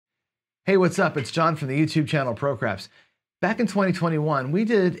Hey, what's up? It's John from the YouTube channel Craps. Back in 2021, we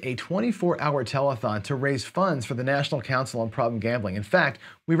did a 24-hour telethon to raise funds for the National Council on Problem Gambling. In fact,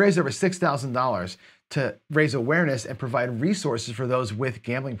 we raised over $6,000 to raise awareness and provide resources for those with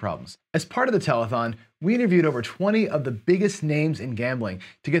gambling problems. As part of the telethon, we interviewed over 20 of the biggest names in gambling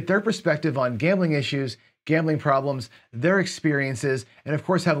to get their perspective on gambling issues, gambling problems, their experiences, and of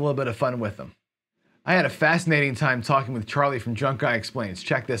course have a little bit of fun with them. I had a fascinating time talking with Charlie from Drunk Guy Explains.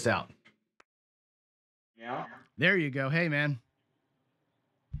 Check this out. Yeah. There you go. Hey, man.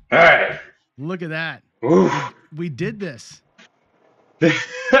 All right. Look at that. Oof. We did this. Yeah,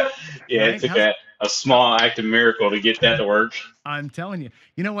 Right? it took a small act of miracle to get that to work. I'm telling you.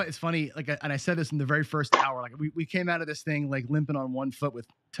 You know what? It's funny. And I said this in the very first hour. We came out of this thing like limping on one foot with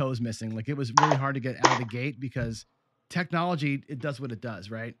toes missing. Like it was really hard to get out of the gate because technology, it does what it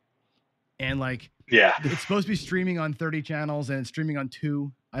does, right? And yeah, it's supposed to be streaming on 30 channels and it's streaming on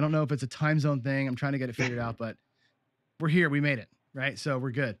 2. I don't know if it's a time zone thing. I'm trying to get it figured out, but we're here. We made it, right? So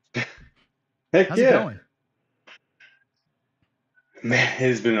we're good. Heck How's yeah. it going? Man,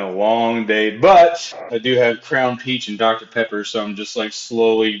 it's been a long day, but I do have Crown Peach and Dr. Pepper, so I'm just like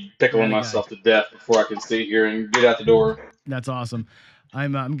slowly pickling myself to death before I can sit here and get out the door. That's awesome.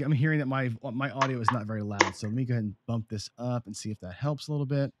 I'm hearing that my audio is not very loud, so let me go ahead and bump this up and see if that helps a little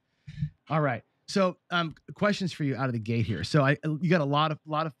bit. All right. So, questions for you out of the gate here. So, you got a lot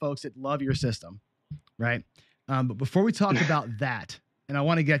of folks that love your system, right? But before we talk about that, and I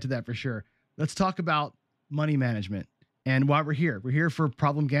want to get to that for sure, let's talk about money management and why we're here. We're here for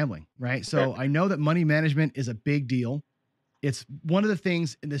problem gambling, right? So, I know that money management is a big deal. It's one of the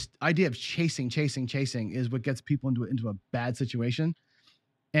things in this idea of chasing is what gets people into a bad situation.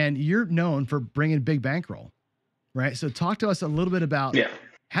 And you're known for bringing big bankroll, right? So, talk to us a little bit about. Yeah.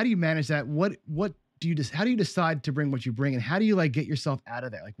 How do you manage that? What do you how do you decide to bring what you bring, and how do you get yourself out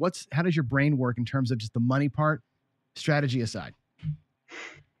of there? How does your brain work in terms of just the money part, strategy aside?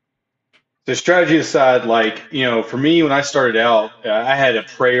 The strategy aside, for me, when I started out, I had a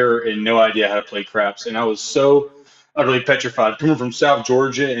prayer and no idea how to play craps, and I was so utterly petrified coming from South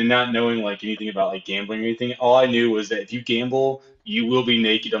Georgia and not knowing anything about gambling or anything. All I knew was that if you gamble, you will be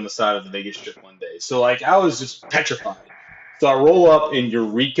naked on the side of the Vegas Strip one day. So I was just petrified. So I roll up in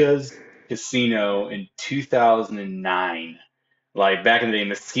Eureka's casino in 2009, back in the day,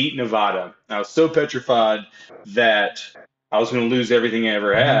 Mesquite, Nevada. I was so petrified that I was going to lose everything I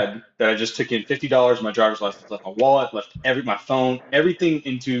ever had that I just took in $50, my driver's license, left my wallet, left my phone, everything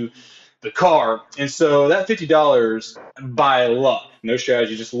into the car. And so that $50, by luck, no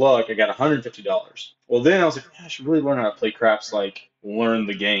strategy, just luck, I got $150. Well, then I was like, I should really learn how to play craps, learn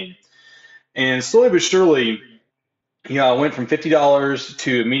the game. And slowly but surely, I went from $50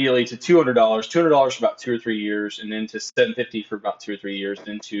 to immediately to $200, $200 for about 2 or 3 years, and then to $750 for about 2 or 3 years,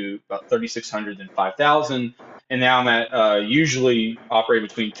 then to about $3,600, then $5,000, and now I'm at usually operating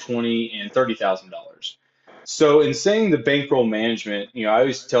between $20,000 and $30,000. So in saying the bankroll management, I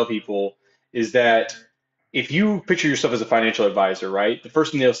always tell people is that if you picture yourself as a financial advisor, right? The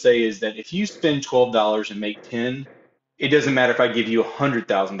first thing they'll say is that if you spend $12 and make 10, it doesn't matter if I give you $100,000,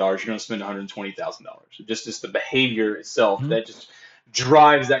 you're going to spend $120,000. Just the behavior itself that just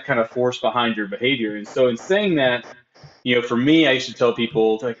drives that kind of force behind your behavior. And so in saying that, for me, I used to tell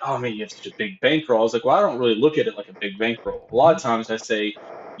people oh man, you have such a big bankroll. I was like, well, I don't really look at it like a big bankroll. A lot of times I say,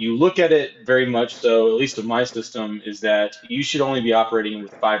 you look at it very much so, at least in my system, is that you should only be operating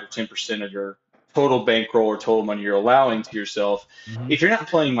with 5 or 10% of your total bankroll or total money you're allowing to yourself. If you're not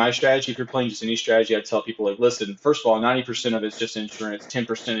playing my strategy, if you're playing just any strategy, I'd tell people listen, first of all, 90% of it's just insurance,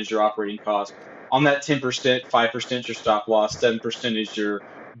 10% is your operating cost. On that 10%, 5% is your stop loss, 7% is your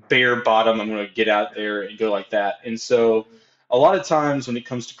bare bottom. I'm going to get out there and go like that. And so a lot of times when it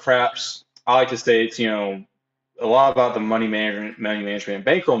comes to craps, I like to say it's, a lot about the money management and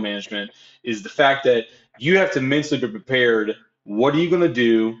bankroll management is the fact that you have to mentally be prepared. What are you going to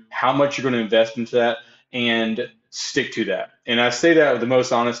do? How much you're going to invest into that, and stick to that. And I say that with the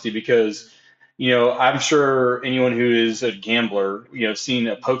most honesty because, I'm sure anyone who is a gambler, seen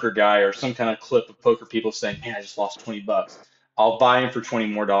a poker guy or some kind of clip of poker people saying, man, I just lost $20. I'll buy him for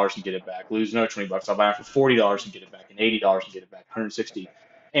 $20 more and get it back. Lose another $20. I'll buy him for $40 and get it back, and $80 and get it back, $160.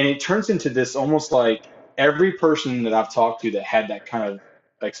 And it turns into this almost like every person that I've talked to that had that kind of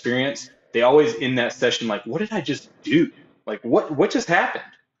experience, they always in that session what did I just do? What just happened?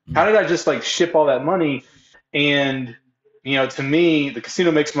 How did I just ship all that money? And to me, the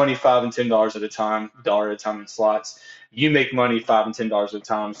casino makes money $5 and $10 at a time, $1 at a time in slots. You make money $5 and $10 at a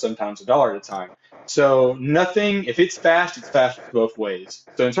time, sometimes $1 at a time. So nothing, if it's fast both ways.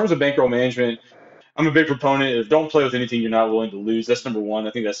 So in terms of bankroll management, I'm a big proponent of don't play with anything you're not willing to lose. That's number one.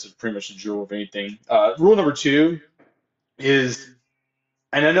 I think that's pretty much the rule of anything. Rule number two is,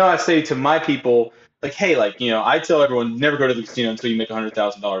 and I know I say to my people, like, hey, like, I tell everyone never go to the casino until you make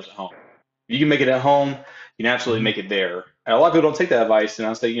 $100,000 at home. If you can make it at home, you can absolutely Hmm. make it there. And a lot of people don't take that advice, and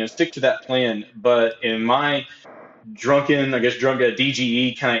I'll say, stick to that plan. But in my drunken, I guess drunk at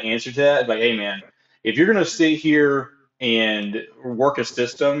DGE kind of answer to that. Like, hey man, if you're gonna sit here and work a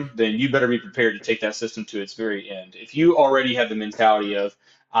system, then you better be prepared to take that system to its very end. If you already have the mentality of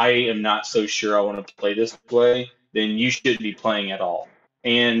I am not so sure I want to play this way, then you shouldn't be playing at all.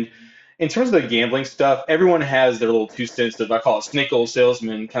 And in terms of the gambling stuff, everyone has their little 2 cents of I call it snake oil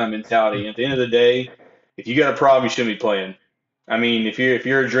salesman kind of mentality. And at the end of the day, if you got a problem, you shouldn't be playing. I mean, if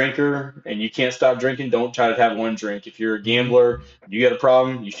you're a drinker and you can't stop drinking, don't try to have one drink. If you're a Hmm. gambler, you got a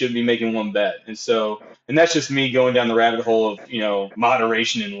problem, you shouldn't be making one bet. And that's just me going down the rabbit hole of,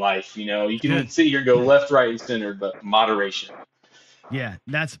 moderation in life. You can Good. sit here and go left, right, and center, but moderation. Yeah,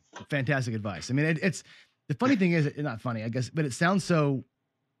 that's fantastic advice. I mean, it's the funny thing is, not funny, I guess, but it sounds so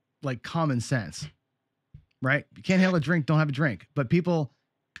like common sense, right? You can't handle a drink, don't have a drink. But people,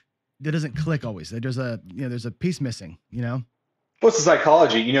 that doesn't click always. There's a piece missing, you know? What's the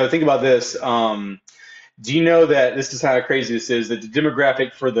psychology? Think about this. Do you know that this is how crazy this is? That the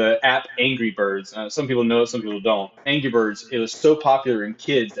demographic for the app Angry Birds, some people know it, some people don't. Angry Birds, it was so popular in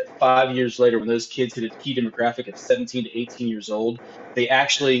kids that 5 years later, when those kids hit a key demographic of 17 to 18 years old, they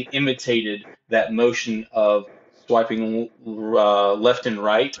actually imitated that motion of swiping left and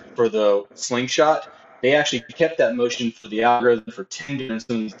right for the slingshot. They actually kept that motion for the algorithm for 10 years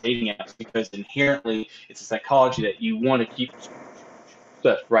in these dating apps because inherently it's a psychology that you want to keep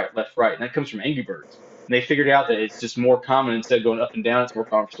left, right. And that comes from Angry Birds. And they figured out that it's just more common instead of going up and down, it's more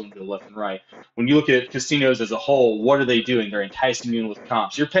common for someone to go left and right. When you look at casinos as a whole, what are they doing? They're enticing you in with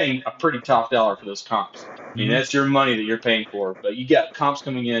comps. You're paying a pretty top dollar for those comps. I mean, Hmm. that's your money that you're paying for. But you got comps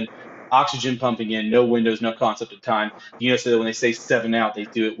coming in, oxygen pumping in, no windows, no concept of time. So that when they say 7 out, they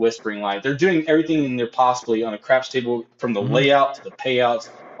do it whispering like they're doing everything in there possibly on a craps table from the Hmm. layout to the payouts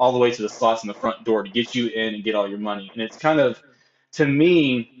all the way to the slots in the front door to get you in and get all your money. And it's kind of, to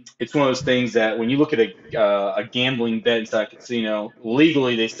me, it's one of those things that when you look at a gambling bet inside a casino,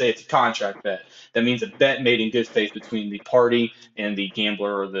 legally they say it's a contract bet. That means a bet made in good faith between the party and the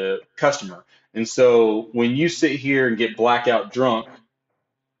gambler or the customer. And so when you sit here and get blackout drunk,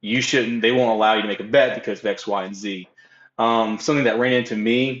 you shouldn't. They won't allow you to make a bet because of X, Y, and Z. Something that ran into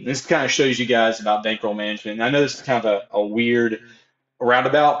me. This kind of shows you guys about bankroll management. And I know this is kind of a weird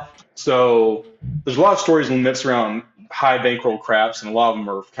roundabout. So there's a lot of stories and myths around high bankroll craps, and a lot of them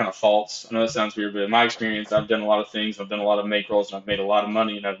are kind of false. I know that sounds weird, but in my experience, I've done a lot of things. I've done a lot of bankrolls, and I've made a lot of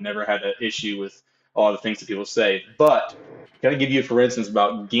money, and I've never had an issue with a lot of the things that people say. But can I give you, for instance,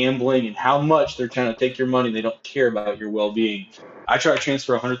 about gambling and how much they're trying to take your money? They don't care about your well-being. I tried to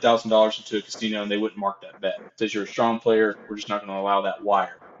transfer $100,000 into a casino, and they wouldn't mark that bet. It says you're a strong player. We're just not going to allow that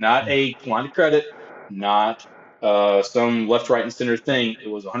wire. Not a line of credit, not some left, right, and center thing. It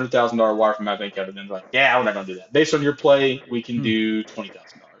was $100,000 wire from my bank account, and then like, yeah, we're not gonna do that. Based on your play, we can Hmm. do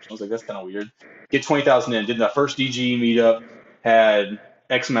 $20,000. I was like, that's kind of weird. Get 20,000 in. Did the first DGE meetup, had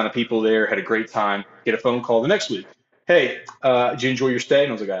X amount of people there, had a great time. Get a phone call the next week. Hey, did you enjoy your stay?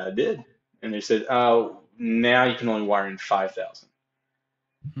 And I was like, I did. And they said, now you can only wire in 5,000.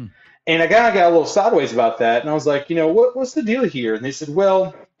 Hmm. And I got a little sideways about that, and I was like, what's the deal here? And they said,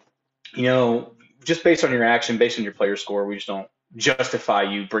 well, you know, just based on your action, based on your player score, we just don't justify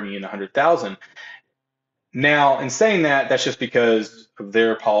you bringing in 100,000. Now, in saying that, that's just because of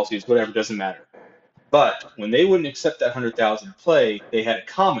their policies, whatever, doesn't matter. But when they wouldn't accept that 100,000 play, they had a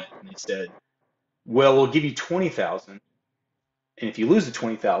comment and they said, well, we'll give you 20,000. And if you lose the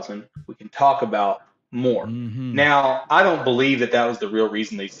 20,000, we can talk about more. Hmm. Now, I don't believe that that was the real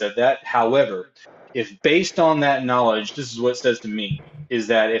reason they said that. However, if based on that knowledge, this is what it says to me, is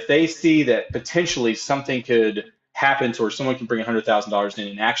that if they see that potentially something could happen to where someone can bring $100,000 in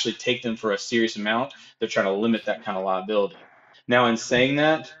and actually take them for a serious amount, they're trying to limit that kind of liability. Now, in saying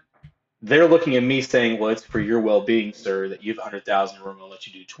that, they're looking at me saying, well, it's for your well-being, sir, that you have 100,000 and we're going to let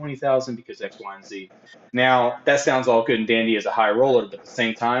you do 20,000 because X, Y, and Z. Now, that sounds all good and dandy as a high roller, but at the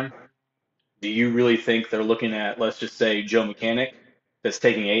same time, do you really think they're looking at, let's just say, Joe Mechanic that's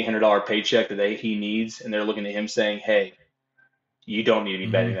taking an $800 paycheck that he needs, and they're looking at him saying, hey, you don't need to be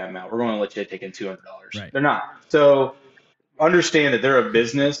Hmm. betting that amount. We're going to let you take in $200. Right. They're not. So understand that they're a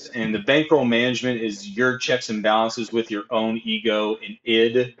business, and the bankroll management is your checks and balances with your own ego and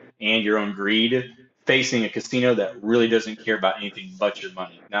id and your own greed facing a casino that really doesn't care about anything but your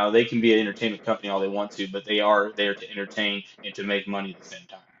money. Now, they can be an entertainment company all they want to, but they are there to entertain and to make money at the same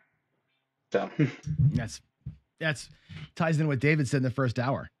time. So That's that's ties in what David said in the first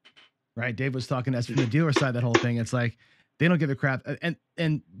hour, right? Dave was talking to us from the dealer side. That whole thing. It's like they don't give a crap. And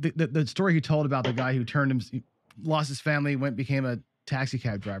the story he told about the guy who turned him, lost his family, became a taxi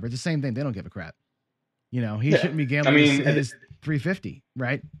cab driver. It's the same thing. They don't give a crap. He yeah, shouldn't be I gambling mean, his 350,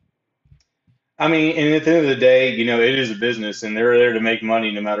 right? and at the end of the day, it is a business, and they're there to make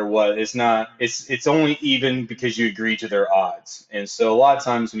money no matter what. It's not. It's only even because you agree to their odds. And so a lot of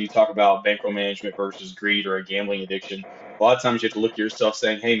times when you talk about bankroll management versus greed or a gambling addiction, a lot of times you have to look at yourself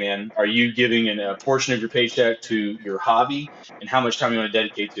saying, "Hey, man, are you giving a portion of your paycheck to your hobby, and how much time you want to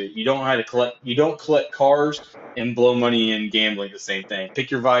dedicate to it? You don't have to collect. You don't collect cars and blow money in gambling. The same thing.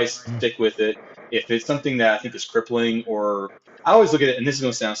 Pick your vice, Mm. stick with it. If it's something that I think is crippling, or I always look at it, and this is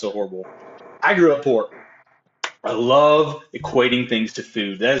going to sound so horrible. I grew up poor. I love equating things to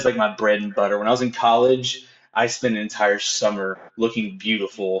food. That is like my bread and butter. When I was in college, I spent an entire summer looking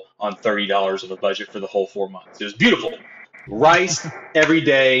beautiful on $30 of a budget for the whole 4 months. It was beautiful. Rice every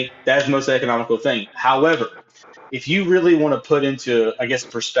day. That's the most economical thing. However, if you really want to put into, I guess,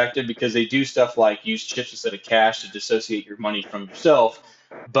 perspective, because they do stuff like use chips instead of cash to dissociate your money from yourself,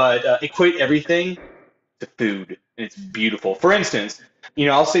 but equate everything to food, and it's beautiful. For instance,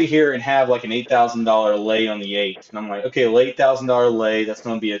 I'll sit here and have like an $8,000 lay on the eight, and I'm like, okay, $8,000 lay, that's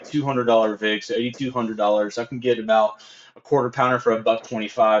going to be a $200 VIX, so $8,200. I can get about a quarter pounder for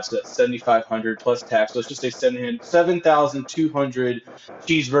 $1.25, so that's 7,500 plus tax. Let's just say 7,200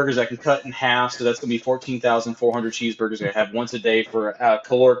 cheeseburgers I can cut in half, so that's going to be 14,400 cheeseburgers I have once a day for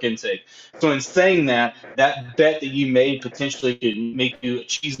caloric intake. So in saying that, that bet that you made potentially could make you a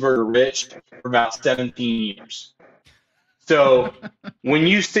cheeseburger rich for about 17 years. So when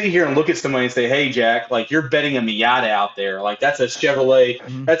you sit here and look at somebody and say, "Hey, Jack, like you're betting a Miata out there, like Mm. that's a Chevrolet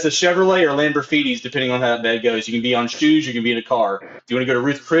or Lamborghinis, depending on how that bet goes. You can be on shoes, you can be in a car. Do you want to go to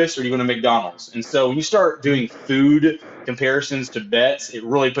Ruth Chris or do you want to McDonald's?" And so when you start Mm. doing food comparisons to bets, it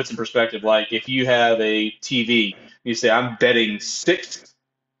really puts in perspective. Like if you have a TV, you say, "I'm betting six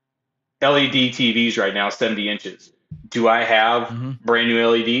LED TVs right now, 70 inches. Do I have Mm-hmm. brand new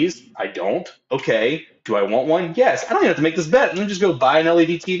LEDs? I don't. Okay. Do I want one? Yes. I don't even have to make this bet. Let me just go buy an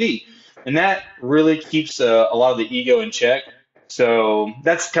LED TV." And that really keeps a lot of the ego in check. So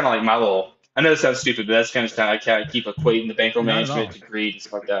that's kind of like my little, I know it sounds stupid, but that's kind of how I kind of keep equating the bankroll Not at management all. to greed and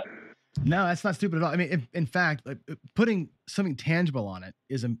stuff like that. No, that's not stupid at all. I mean, in fact, like, putting something tangible on it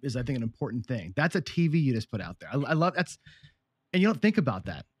is I think an important thing. That's a TV you just put out there. I love that's, and you don't think about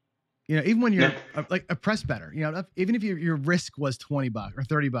that. Even when Yeah. you're like a press better, even if your risk was $20 or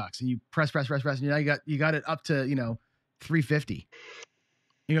 $30 and you press, and now you got it up to, 350.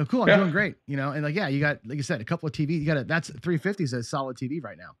 Cool, I'm Yeah. doing great. And like, yeah, you got, like you said, a couple of TV, that's 350 is a solid TV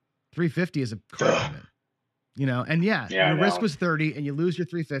right now. 350 is a car Ugh. payment, and yeah, Yeah, I your risk know. was 30 and you lose your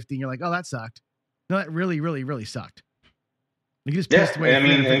 350 and you're like, oh, that sucked. No, that really, really, really sucked. Like, you just Yeah. pissed away And I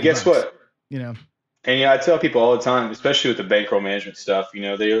mean, and 350 guess bucks, what? And I tell people all the time, especially with the bankroll management stuff,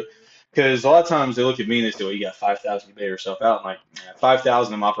 they because a lot of times they look at me and they say, "Well, you got 5,000, you bail yourself out." I'm like,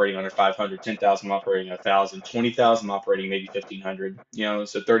 5,000, I'm operating under 500, 10,000, I'm operating 1,000, 20,000, I'm operating maybe 1,500.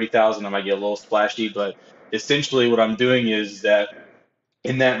 So 30,000, I might get a little splashy, but essentially what I'm doing is that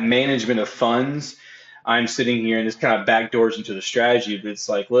in that management of funds, I'm sitting here and this kind of backdoors into the strategy, but it's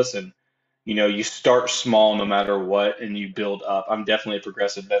like, listen, you start small no matter what, and you build up. I'm definitely a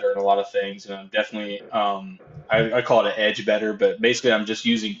progressive better in a lot of things, and I'm definitely, I call it an edge better, but basically I'm just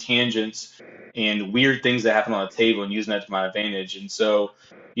using tangents and weird things that happen on the table and using that to my advantage. And so,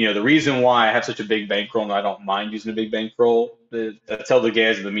 the reason why I have such a big bankroll and I don't mind using a big bankroll, I tell the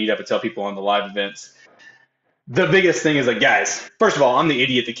guys at the meetup, I tell people on the live events, the biggest thing is like, guys, first of all, I'm the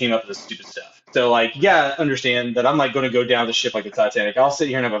idiot that came up with this stupid stuff. So like, yeah, understand that I'm like going to go down the ship like the Titanic. I'll sit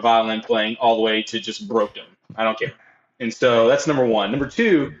here and have a violin playing all the way to just broke them. I don't care. And so right? that's number one. Number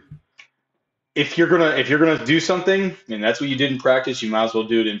two, if you're gonna do something and that's what you did in practice, you might as well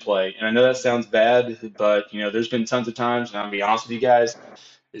do it in play. And I know that sounds bad, but there's been tons of times, and I'll be honest with you guys,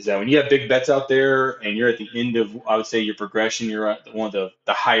 is that when you have big bets out there and you're at the end of, I would say, your progression, you're at one of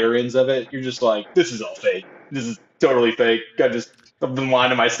the higher ends of it, you're just like, this is all fake. This is totally fake. I've been lying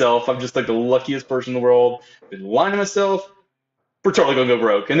to myself. I'm just like the luckiest person in the world. I've been lying to myself. We're totally gonna go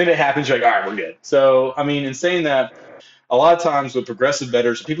broke. And then it happens, you're like, all right, we're good. So, I mean, in saying that, a lot of times with progressive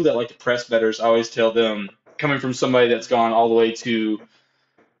bettors, people that like to press bettors, I always tell them, coming from somebody that's gone all the way to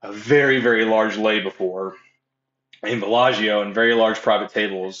a very, very large lay before, in Bellagio and very large private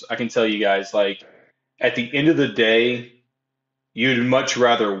tables, I can tell you guys, like, at the end of the day, you'd much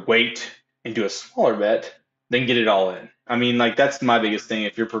rather wait and do a smaller bet than get it all in. I mean, like, that's my biggest thing.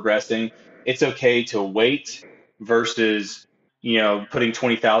 If you're progressing, it's okay to wait versus putting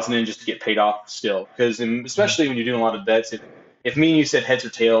 20,000 in just to get paid off still. Because especially when you're doing a lot of bets, if me and you said heads or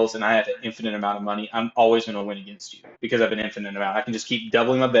tails and I have an infinite amount of money, I'm always going to win against you because I have an infinite amount. I can just keep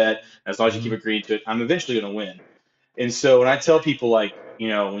doubling my bet. As long as you keep Mhm. agreeing to it, I'm eventually going to win. And so when I tell people like,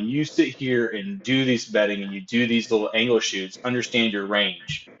 when you sit here and do these betting and you do these little angle shoots, understand your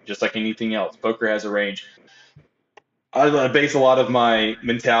range, just like anything else. Poker has a range. I base a lot of my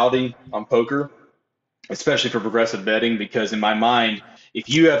mentality on poker, especially for progressive betting, because in my mind, if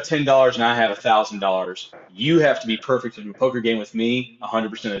you have $10 and I have $1,000, you have to be perfect in a poker game with me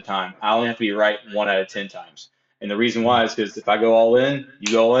 100% of the time. I only have to be right 1 out of 10 times. And the reason Mm. why is because if I go all in,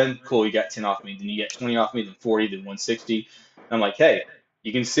 you go all in, cool, you got 10 off me, then you get 20 off me, then 40, then 160. And I'm like, hey,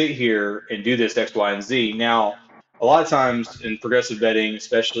 you can sit here and do this X, Y, and Z. Now, a lot of times in progressive betting,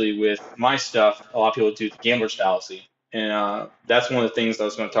 especially with my stuff, a lot of people do the gambler's fallacy. And that's one of the things I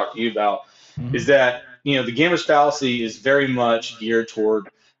was going to talk to you about is Mhm. that the gambler's fallacy is very much geared toward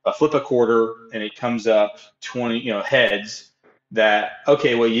a flip a quarter and it comes up 20 heads. That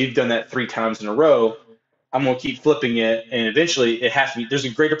okay, well, you've done that 3 times in a row. I'm going to keep flipping it, and eventually it has to be. There's a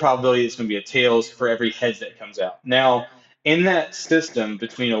greater probability it's going to be a tails for every heads that comes out. Now, in that system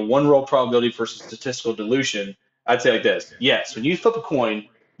between a one roll probability versus statistical dilution, I'd say like this: yes, when you flip a coin,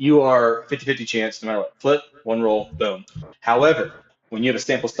 you are 50-50 chance no matter what. Flip, one roll, boom. However, when you have a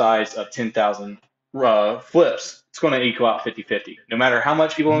sample size of 10,000 flips, it's going to equal out 50-50. No matter how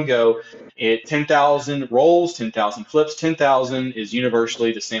much people want to Mhm. go, 10,000 rolls, 10,000 flips, 10,000 is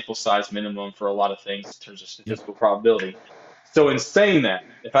universally the sample size minimum for a lot of things in terms of Yep. statistical probability. So in saying that,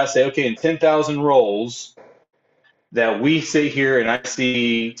 if I say, okay, in 10,000 rolls that we sit here and I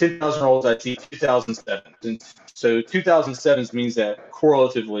see 10,000 rolls, I see 2007. And so 2007 means that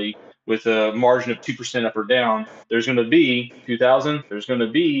correlatively with a margin of 2% up or down, there's going to be 2,000, there's going to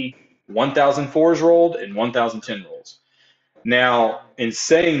be 1,004s rolled and 1,010 rolls. Now, in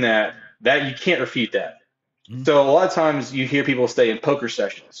saying that, you can't refute that. Mhm. So a lot of times you hear people say in poker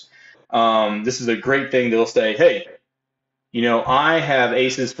sessions, this is a great thing. They'll say, hey, I have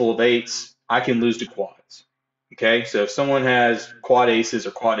aces full of eights. I can lose to quads. Okay, so if someone has quad aces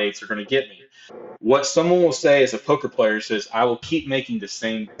or quad eights, they're going to get me. What someone will say as a poker player says, I will keep making the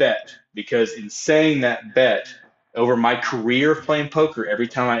same bet because in saying that bet over my career of playing poker, every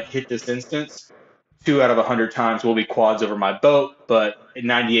time I hit this instance, 2 out of 100 times will be quads over my boat, but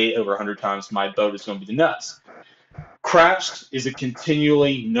 98 over 100 times my boat is going to be the nuts. Craps is a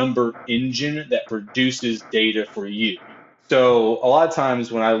continually numbered engine that produces data for you. So a lot of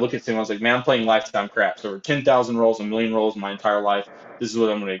times when I look at someone, I was like, man, I'm playing lifetime craps over 10,000 rolls, a million rolls in my entire life. This is what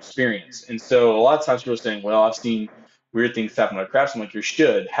I'm going to experience. And so a lot of times people are saying, well, I've seen weird things happen with craps. I'm like, you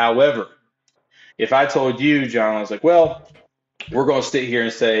should. However, if I told you, John, I was like, well, we're going to sit here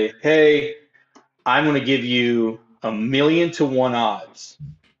and say, hey, I'm going to give you 1,000,000 to 1 odds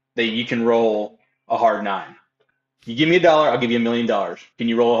that you can roll a hard nine. You give me $1, I'll give you $1,000,000. Can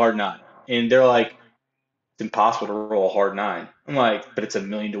you roll a hard nine? And they're like, it's impossible to roll a hard nine. I'm like, but it's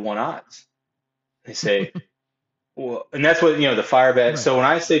 1,000,000 to 1 odds. They say, well, and that's what, the fire bet. Right. So when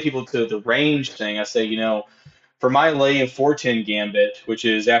I say people to the range thing, I say, for my lay in 410 gambit, which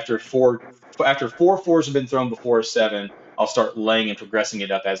is after four fours have been thrown before a seven, I'll start laying and progressing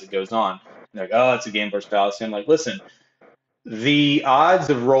it up as it goes on. And they're like, oh, it's a gambler's fallacy. I'm like, listen, the odds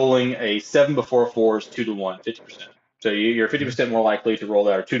of rolling a seven before a four is 2 to 1, 50%. So you're Okay. 50% more likely to roll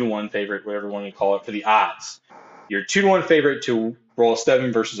that, or 2 to 1 favorite, whatever one you call it, for the odds. You're 2 to 1 favorite to roll a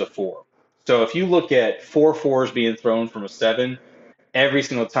seven versus a four. So if you look at four fours being thrown from a seven, every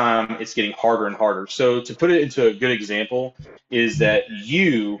single time it's getting harder and harder. So to put it into a good example is that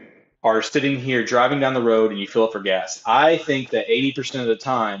you are sitting here driving down the road and you fill up for gas. I think that 80% of the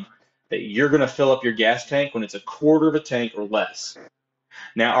time that you're going to fill up your gas tank when it's a quarter of a tank or less.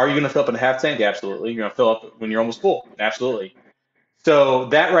 Now, are you going to fill up in a half tank? Absolutely. You're going to fill up when you're almost full. Absolutely. So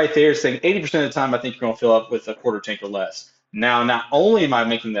that right there is saying 80% of the time, I think you're going to fill up with a quarter tank or less. Now, not only am I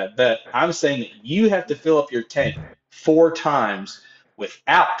making that bet, I'm saying that you have to fill up your tank 4 times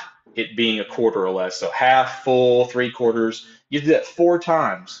without it being a quarter or less. So half, full, 3 quarters. You do that 4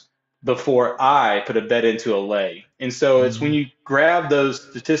 times before I put a bet into a lay. And so it's when Mhm. you grab those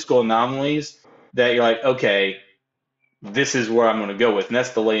statistical anomalies that you're like, okay, this is where I'm going to go with, and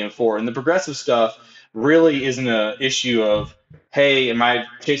that's the lay in four. And the progressive stuff really isn't an issue of, hey, am I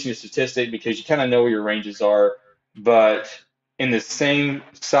chasing a statistic because you kind of know where your ranges are, but in the same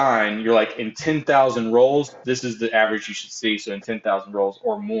sign, you're like in 10,000 rolls, this is the average you should see. So in 10,000 rolls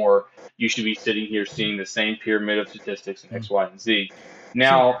or more, you should be sitting here seeing the same pyramid of statistics in Mhm. X, Y, and Z. So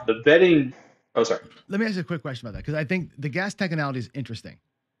Now, the betting, oh, sorry. let me ask you a quick question about that because I think the gas tech analogy is interesting,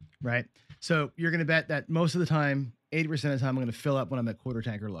 right? So you're going to bet that most of the time 80% of the time I'm going to fill up when I'm at quarter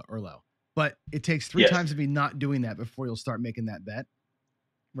tank or low. But it takes 3 Yes. times of me not doing that before you'll start making that bet,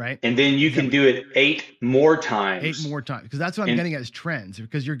 right? And then you can do it 8 more times. 8 more times, because that's what I'm getting at is trends.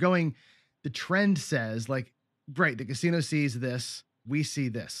 Because you're going, the trend says like, great, the casino sees this, we see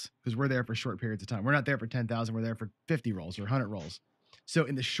this, because we're there for short periods of time. We're not there for 10,000, we're there for 50 rolls or 100 rolls. So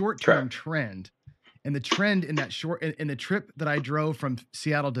in the short-term trend, and the trend in that in the trip that I drove from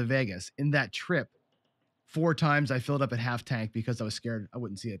Seattle to Vegas, in that trip, 4 times I filled up at half tank because I was scared I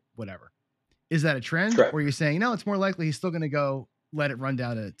wouldn't see it, whatever. Is that a trend? Correct. Or you're saying, no, it's more likely he's still going to go let it run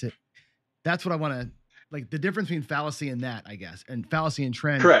down to that's what I want to, like, the difference between fallacy and that, I guess, and fallacy and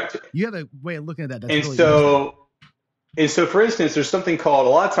trend. Correct. You have a way of looking at that. That's and really so, for instance, there's something called, a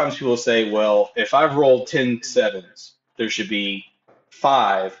lot of times people say, well, if I've rolled 10 sevens, there should be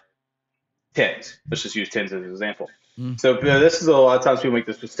 5 10s. Let's just use 10s as an example. So this is a lot of times people make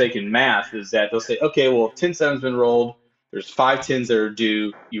this mistake in math, is that they'll say, okay, well, 10 sevens been rolled, there's 5 10s that are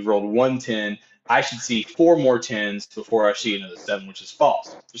due, you've rolled 1 10, I should see 4 more 10s before I see another 7, which is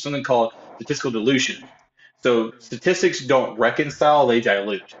false. There's something called statistical dilution. So statistics don't reconcile, they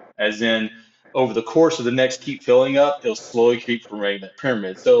dilute. As in, over the course of the next keep filling up, it'll slowly keep forming that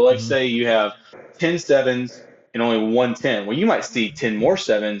pyramid. So let's say you have 10 sevens and only 1 10. Well, you might see 10 more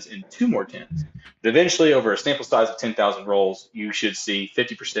sevens and 2 more 10s. But eventually, over a sample size of 10,000 rolls, you should see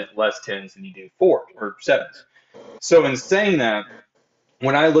 50% less 10s than you do 4 or 7s. So in saying that,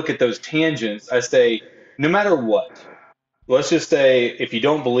 when I look at those tangents, I say, no matter what, let's just say if you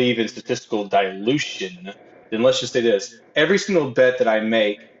don't believe in statistical dilution, then let's just say this. Every single bet that I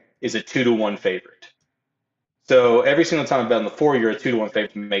make is a 2-to-1 favorite. So every single time I bet on the 4, you're a 2-to-1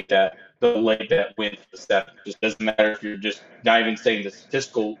 favorite to make that the late bet win for the 7. It just doesn't matter if you're just not even saying the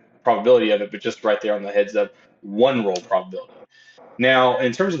statistical probability of it, but just right there on the heads up 1 roll probability. Now,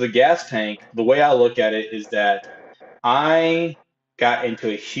 in terms of the gas tank, the way I look at it is that I got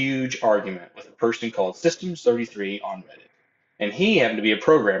into a huge argument with a person called Systems33 on Reddit. And he happened to be a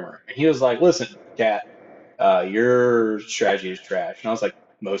programmer. And he was like, listen, Kat, your strategy is trash. And I was like,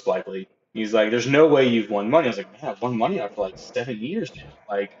 most likely. He's like, there's no way you've won money. I was like, man, I've won money for like 7 years now.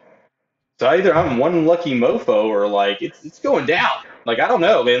 Like, so either I'm one lucky mofo or like it's going down. Like, I don't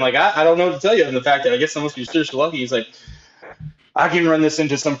know, man. Like, I don't know what to tell you other than the fact that I guess I must be seriously lucky. He's like, I can run this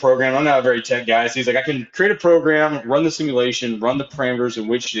into some program. I'm not a very tech guy. So he's like, I can create a program, run the simulation, run the parameters in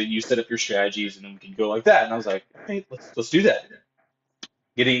which you set up your strategies, and then we can go like that. And I was like, hey, let's do that.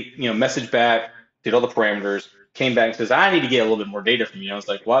 Get a message back, did all the parameters, came back and says, I need to get a little bit more data from you. I was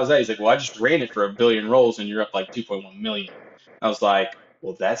like, why is that? He's like, well, I just ran it for 1 billion rolls and you're up like 2.1 million. I was like,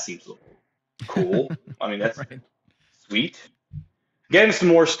 well, that seems cool. I mean, that's sweet. Gave him some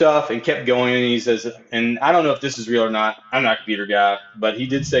more stuff and kept going. And he says, and I don't know if this is real or not. I'm not a computer guy, but he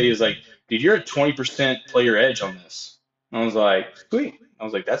did say, he was like, dude, you're at 20% player edge on this. And I was like, sweet. I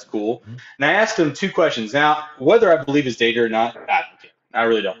was like, that's cool. And I asked him 2 questions. Now, whether I believe his data or not, I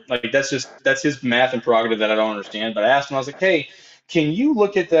really don't. Like, that's his math and prerogative that I don't understand. But I asked him, I was like, hey, can you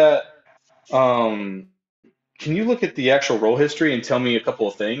look at that? Can you look at the actual roll history and tell me a couple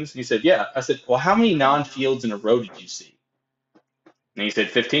of things? And he said, yeah. I said, well, how many non-fields in a row did you see? And he said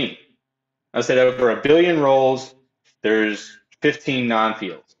 15. I said, over 1 billion rolls, there's 15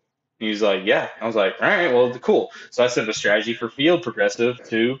 non-fields. And he's like, yeah. I was like, all right, well, cool. So I set a strategy for field progressive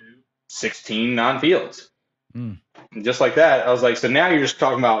to 16 non-fields. And just like that, I was like, so now you're just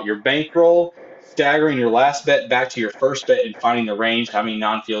talking about your bankroll, staggering your last bet back to your first bet and finding the range, how many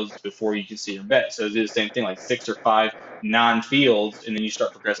non-fields before you can see your bet. So do the same thing, like 6 or 5 non-fields, and then you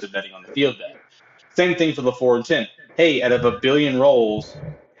start progressive betting on the field bet. Same thing for the 4 and 10. Hey, out of 1 billion rolls,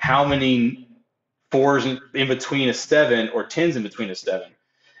 how many 4s in between a 7 or 10s in between a 7?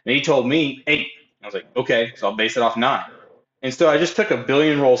 And he told me 8. I was like, okay, so I'll base it off 9. And so I just took 1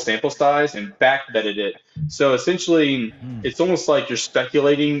 billion roll sample size and back betted it. So essentially, it's almost like you're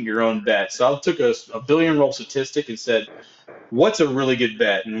speculating your own bet. So I took a 1 billion roll statistic and said, what's a really good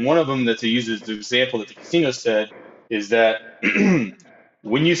bet? And one of them that they use as the example that the casino said is that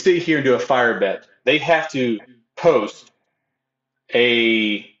when you sit here and do a fire bet, they have to post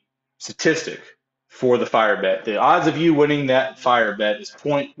a statistic for the fire bet. The odds of you winning that fire bet is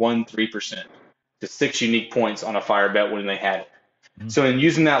 0.13%. To 6 unique points on a fire bet when they had it. So in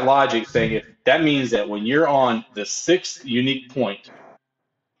using that logic, saying if that means that when you're on the 6th unique point,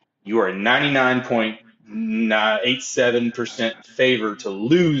 you are 99.87% favor to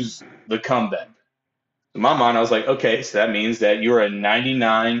lose the comeback. In my mind, I was like, okay, so that means that you're a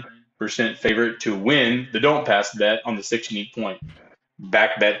 99% favorite to win the don't pass bet on the 6th unique point.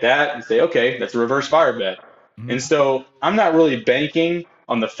 Back bet that and say, okay, that's a reverse fire bet. And so I'm not really banking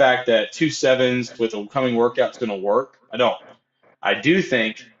on the fact that 2 sevens with a coming workout is going to work. I don't. I do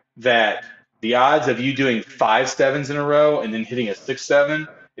think that the odds of you doing 5 sevens in a row and then hitting a 6 7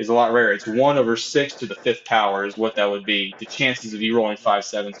 is a lot rarer. It's 1/6 to the fifth power is what that would be. The chances of you rolling 5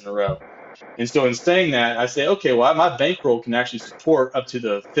 sevens in a row. And so in saying that, I say, okay, well, my bankroll can actually support up to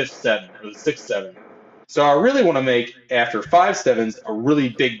the fifth seven or the sixth seven. So I really want to make, after 5 sevens, a really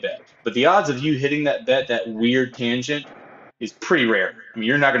big bet. But the odds of you hitting that bet, that weird tangent, is pretty rare. I mean,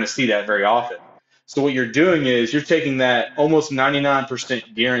 you're not going to see that very often. So what you're doing is you're taking that almost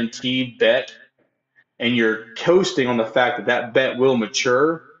 99% guaranteed bet and you're coasting on the fact that that bet will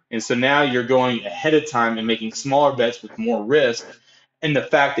mature. And so now you're going ahead of time and making smaller bets with more risk. And the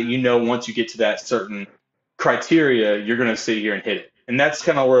fact that you know once you get to that certain criteria, you're going to sit here and hit it. And that's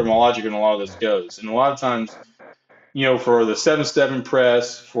kind of where my logic in a lot of this goes. And a lot of times, for the 7-7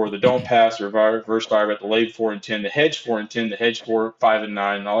 press, for the don't pass, reverse fire bet, the late 4 and 10, the hedge 4 and 10, the hedge 4, 5 and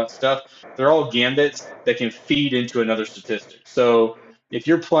 9, and all that stuff, they're all gambits that can feed into another statistic. So if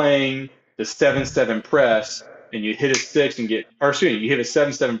you're playing the 7-7 press and you hit a 6 and you hit a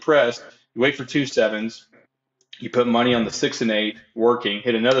 7-7 press, you wait for 2 sevens, you put money on the 6 and 8 working,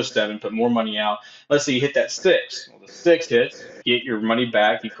 hit another 7, put more money out. Let's say you hit that 6. Well, the 6 hits, you get your money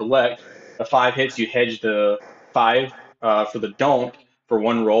back, you collect. The 5 hits, you hedge the 5 for the don't for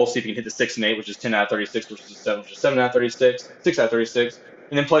one roll. See if you can hit the 6 and 8, which is 10 out of 36 versus the 7, which is 7 out of 36, 6 out of 36.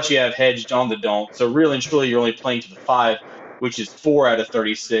 And then plus you have hedged on the don't. So really and truly, you're only playing to the 5, which is 4 out of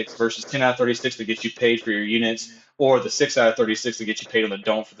 36 versus 10 out of 36 that gets you paid for your units, or the 6 out of 36 that gets you paid on the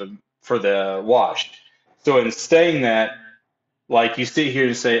don't for the wash. So in saying that, like you sit here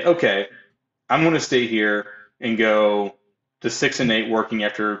and say, okay, I'm going to stay here and go the 6 and 8 working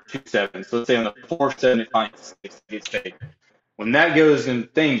after 2 sevens. So let's say on the 4 7 it finds 6 gets paid. When that goes in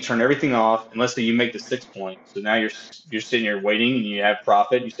thing, you turn everything off, and let's say you make the 6 point. So now you're sitting here waiting and you have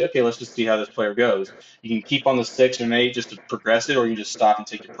profit. You say, okay, let's just see how this player goes. You can keep on the 6 or an 8 just to progress it, or you can just stop and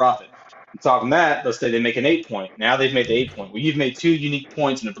take your profit. On top of that, let's say they make an 8 point. Now they've made the 8 point. Well, you've made 2 unique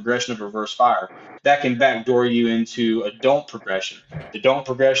points in a progression of reverse fire. That can backdoor you into a don't progression. The don't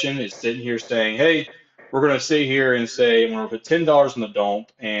progression is sitting here saying, hey, we're going to sit here and say, I'm going to put $10 on the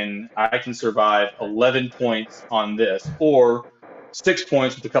don't, and I can survive 11 points on this, or 6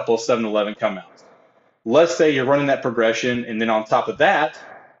 points with a couple of 7-11 come outs. Let's say you're running that progression, and then on top of that,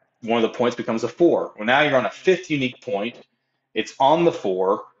 one of the points becomes a 4. Well, now you're on a 5th unique point. It's on the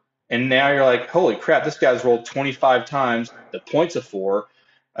 4, and now you're like, holy crap, this guy's rolled 25 times. The point's a 4.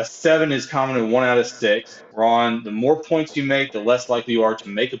 A 7 is common in 1 out of 6. We're on the more points you make, the less likely you are to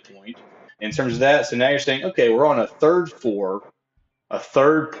make a point. In terms of that, so now you're saying, okay, we're on a third 4, a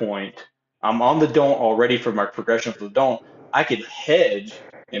third point. I'm on the don't already for my progression for the don't. I could hedge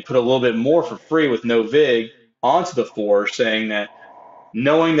and put a little bit more for free with no vig onto the 4, saying that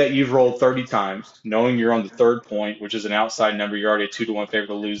knowing that you've rolled 30 times, knowing you're on the third point, which is an outside number, you're already a 2-to-1 favor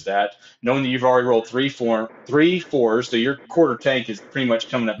to lose that, knowing that you've already rolled three fours, so your quarter tank is pretty much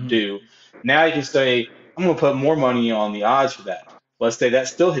coming up due. Now you can say, I'm going to put more money on the odds for that. Let's say that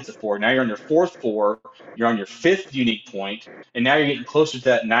still hits a 4. Now you're on your fourth 4, you're on your 5th unique point, and now you're getting closer to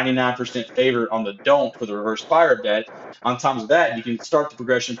that 99% favor on the don't for the reverse fire bet. On top of that, you can start the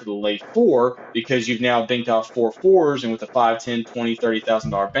progression for the late 4 because you've now banked out 4 fours, and with a 5, 10, 20,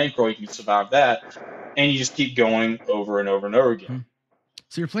 $30,000 bankroll, you can survive that, and you just keep going over and over and over again.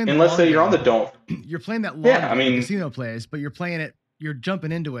 So you're playing and let's say you're on the don't. You're playing that long game the casino plays, but you're playing it, you're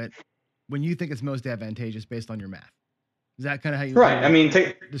jumping into it when you think it's most advantageous based on your math. Is that kind of how you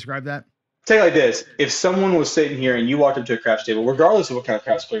describe that? Take it like this. If someone was sitting here and you walked up to a craps table, regardless of what kind of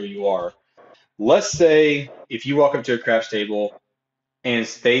craps player you are, let's say if you walk up to a craps table and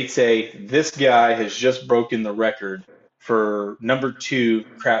they say, this guy has just broken the record for number 2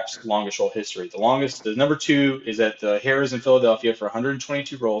 craps longest roll history. The number 2 is at the Harrah's in Philadelphia for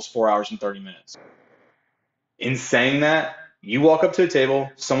 122 rolls, 4 hours and 30 minutes. In saying that, you walk up to a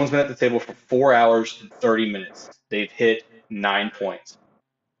table, someone's been at the table for 4 hours and 30 minutes. They've hit 9 points.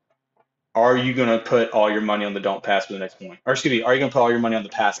 Are you going to put all your money on the don't pass for the next point? Or excuse me, are you going to put all your money on the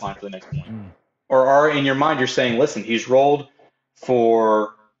pass line for the next point? Or in your mind, you're saying, listen, they've rolled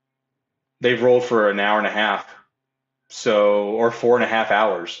for an hour and a half, or 4.5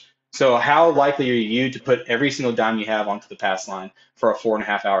 hours. So how likely are you to put every single dime you have onto the pass line for a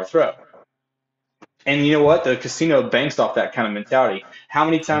 4.5 hour throw? And you know what? The casino banks off that kind of mentality. How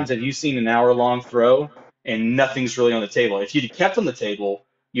many times have you seen an hour-long throw and nothing's really on the table? If you'd have kept on the table,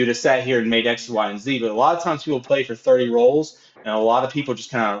 you'd have sat here and made X, Y, and Z. But a lot of times people play for 30 rolls, and a lot of people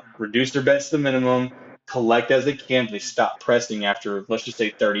just kind of reduce their bets to the minimum, collect as they can, but they stop pressing after, let's just say,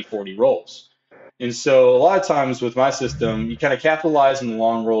 30, 40 rolls. And so a lot of times with my system, you kind of capitalize on the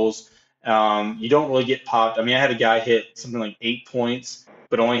long rolls. You don't really get popped. I mean, I had a guy hit something like 8 points,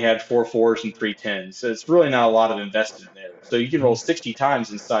 but only had four fours and three tens. So it's really not a lot of investment there. So you can roll Mhm. 60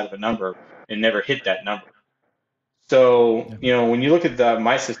 times inside of a number and never hit that number. So, Yeah. when you look at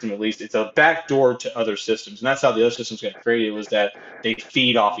my system, at least, it's a backdoor to other systems. And that's how the other systems got created, was that they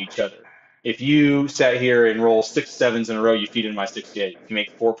feed off each other. If you sat here and roll 6 sevens in a row, you feed into my 68. If you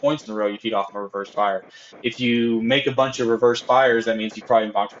make 4 points in a row, you feed off my reverse fire. If you make a bunch of reverse fires, that means you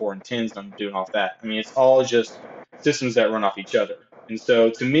probably knocked four and tens, and I'm doing off that. I mean, it's all just systems that run off each other. And so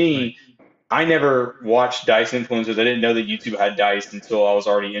to Right. me, I never watched dice influencers. I didn't know that YouTube had dice until I was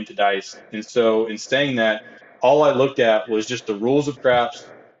already into dice. And so in saying that, all I looked at was just the rules of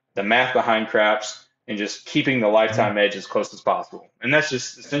craps, the math behind craps, and just keeping the Mhm. lifetime edge as close as possible. And that's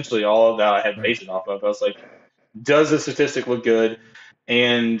just essentially all that I had Right. based it off of. I was like, does the statistic look good?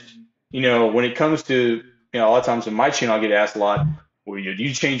 And when it comes to, a lot of times on my channel, I get asked a lot, well, do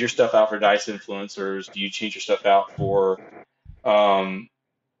you change your stuff out for dice influencers? Do you change your stuff out for um,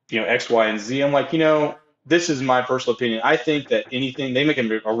 X, Y, and Z? I'm like, this is my personal opinion. I think that anything they make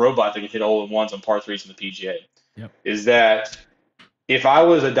a robot that can hit all in ones on par threes in the PGA. Yep. Is that if I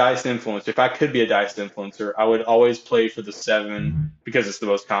was a dice influencer, if I could be a dice influencer, I would always play for the seven because it's the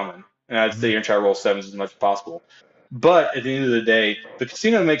most common, and I'd sit Mhm. here and try to roll sevens as much as possible. But at the end of the day, the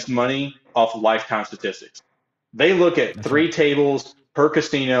casino makes money off of lifetime statistics. They look at That's right. 3 tables per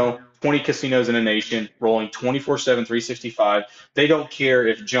casino, 20 casinos in a nation, rolling 24/7, 365. They don't care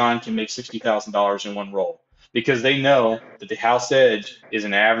if John can make $60,000 in one roll because they know that the house edge is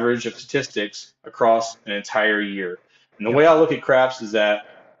an average of statistics across an entire year. And the Yep. way I look at craps is that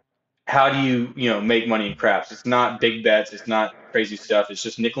how do make money in craps? It's not big bets, it's not crazy stuff. It's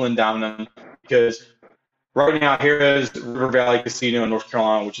just nickel and diming them because right now, here is River Valley Casino in North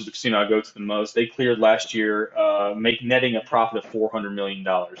Carolina, which is the casino I go to the most. They cleared last year, netting a profit of $400 million.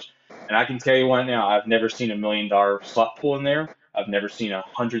 And I can tell you right now, I've never seen $1 million slot pool in there. I've never seen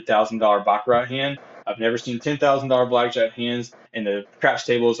 $100,000 baccarat hand. I've never seen $10,000 blackjack hands, and the craps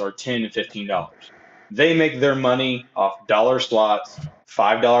tables are $10 and $15. They make their money off dollar slots,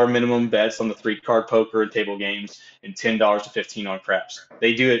 $5 minimum bets on the three-card poker and table games, and $10 to 15 on craps.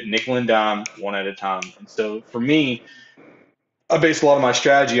 They do it nickel and dime, one at a time. And so for me, I base a lot of my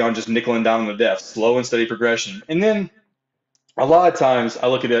strategy on just nickel and dime the death, slow and steady progression. And then a lot of times I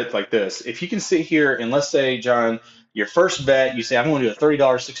look at it like this. If you can sit here and let's say, John, your first bet, you say, I'm going to do a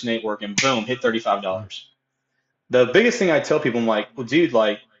 $30 6 and 8 work, and boom, hit Mhm. $35. The biggest thing I tell people, I'm like, well, dude,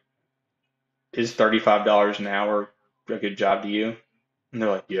 like, is $35 an hour a good job to you? And they're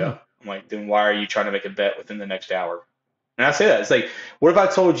like, Huh. yeah. I'm like, then why are you trying to make a bet within the next hour? And I say that. It's like, what if I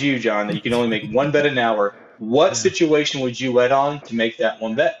told you, John, that you can only make one bet an hour? What Yeah. situation would you bet on to make that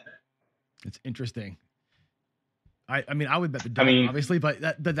one bet? It's interesting. I mean, I would bet the I dog, mean, obviously, but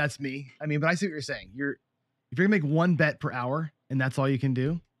that's me. I mean, but I see what you're saying. If you're gonna make one bet per hour and that's all you can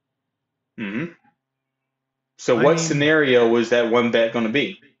do, mhm. So I what mean, scenario was that one bet going to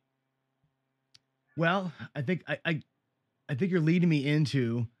be? well, I think you're leading me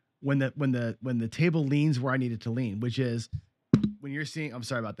into when the table leans where I need it to lean, which is when you're seeing. I'm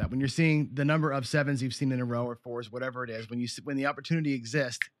sorry about that. When you're seeing the number of sevens you've seen in a row or fours, whatever it is, when the opportunity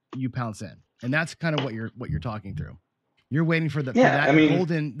exists, you pounce in, and that's kind of what you're talking through. You're waiting for Yeah, I that mean,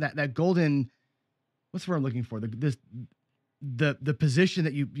 golden. What's the word I'm looking for? The position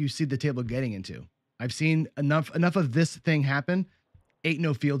that you see the table getting into. I've seen enough of this thing happen. 8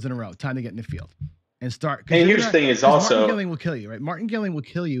 no fields in a row. Time to get in the field and start and here's the thing is because Martin also Gilling will kill you, right? Martin Gilling will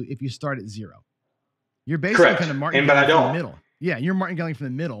kill you if you start at 0. You're basically kind correct. of Martin And but I Gilling from the don't. middle. Yeah, you're Martin Gilling from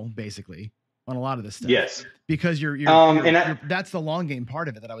the middle, basically, on a lot of this stuff Yes. because And I, you're that's the long game part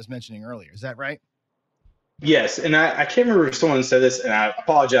of it that I was mentioning earlier. Is that right? yes, and I can't remember if someone said this, and I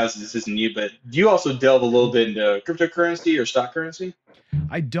apologize if this isn't you, but do you also delve a little bit into cryptocurrency or stock currency?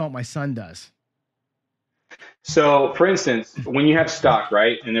 I don't. My son does. So, for instance, when you have stock,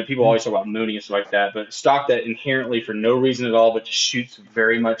 right, and then people Mhm. always talk about mooning and stuff like that, but stock that inherently, for no reason at all, but just shoots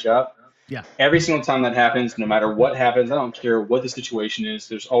very much up. Yeah. Every single time that happens, no matter what happens, I don't care what the situation is,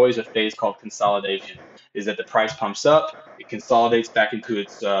 there's always a phase called consolidation. Is that the price pumps up, it consolidates back into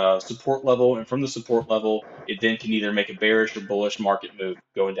its support level, and from the support level, it then can either make a bearish or bullish market move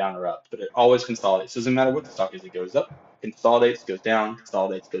going down or up. But it always consolidates. Doesn't matter what the stock is, it goes up, consolidates, goes down,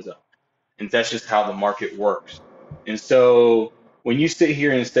 consolidates, goes up. And that's just how the market works. And so when you sit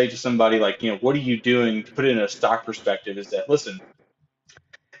here and say to somebody like, what are you doing to put it in a stock perspective is that, listen,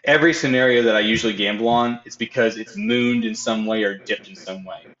 every scenario that I usually gamble on is because it's mooned in some way or dipped in some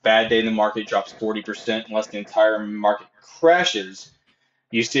way. Bad day in the market drops 40% unless the entire market crashes.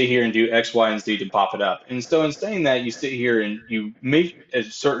 you sit here and do X, Y, and Z to pop it up. And so in saying that, you sit here and you make a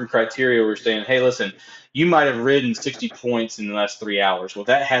certain criteria where you're saying, hey, listen, you might have ridden 60 points in the last 3 hours. Well,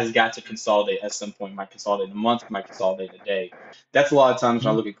 that has got to consolidate at some point. It might consolidate a month, it might consolidate a day. That's a lot of times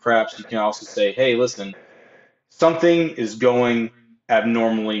when I Mhm. look at craps, you can also say, hey, listen, something is going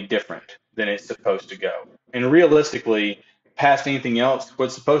abnormally different than it's supposed to go. And realistically, past anything else,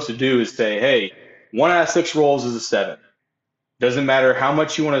 what's supposed to do is say, hey, 1 out of 6 rolls is a 7. Doesn't matter how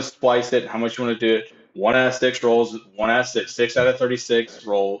much you want to splice it, how much you want to do it. 1 out of 6 rolls, 1 out of 6, 6 out of 36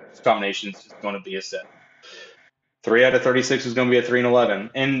 roll combinations is going to be a 7. 3 out of 36 is going to be a 3 and 11.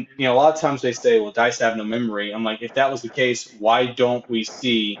 And a lot of times they say, well, dice have no memory. I'm like, if that was the case, why don't we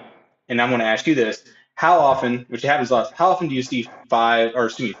see? And I'm going to ask you this: how often, which happens a lot, how often do you see five, or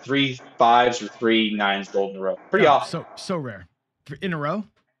excuse me, 3 5s or 3 9s rolled in a row? Pretty Oh, often. so rare. In a row?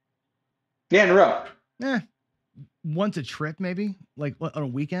 Yeah, in a row. Eh, once a trip maybe, like on a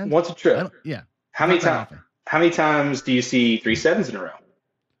weekend. Once a I don't. trip. Yeah, How many not that times? often. How many times do you see 3 7s in a row?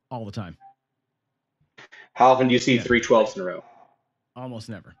 All the time. How often do you see Yeah, 3 12s in a row? almost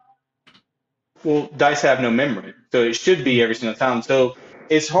never. Well, dice have no memory, so it should be Mhm. every single time. So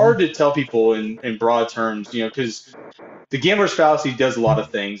it's hard Mhm. to tell people in broad terms, because the gambler's fallacy does a lot of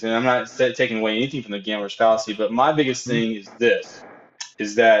things, and I'm not taking away anything from the gambler's fallacy, but my biggest Mhm. thing is this,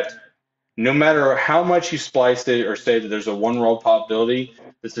 is that no matter how much you splice it or say that there's a one roll probability,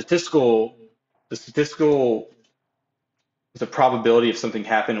 the statistical the probability of something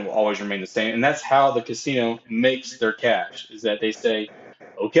happening will always remain the same. And that's how the casino makes their cash, is that they say,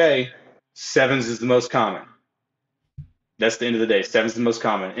 okay, 7s is the most common. That's the end of the day. 7's the most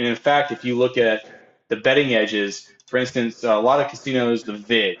common. And in fact, if you look at the betting edges, for instance, a lot of casinos, the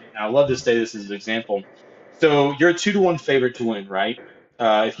VIG, and I love to say this as an example. So you're a 2 to 1 favorite to win, right?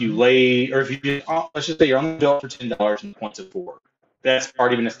 If you Mhm. lay, or if you, let's just say you're on the bill for $10 and points of 4. That's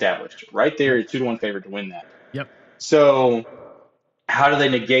already been established. Right there, Yep. you're 2 to 1 favorite to win that. Yep. So how do they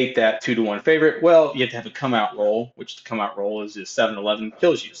negate that 2 to 1 favorite? Well, you have to have a come out roll, which the come out roll is 7-11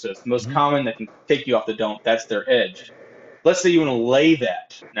 kills you. So it's the most Mhm. common that can take you off the don't. That's their edge. Let's say you want to lay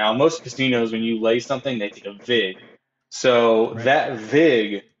that. Now, most casinos, when you lay something, they take a VIG. So Right. that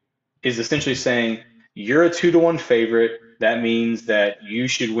VIG is essentially saying you're a 2 to 1 favorite. That means that you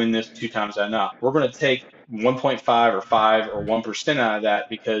should win this 2 times out of not. We're going to take 1.5 or 5 or 1% out of that,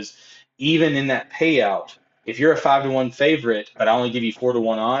 because even in that payout, if you're a 5 to 1 favorite, but I only give you 4 to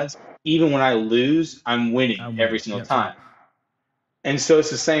 1 odds, even when I lose, I'm winning I'm every winning. single That's right. time. And so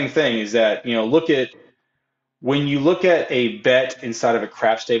it's the same thing, is that, look at when you look at a bet inside of a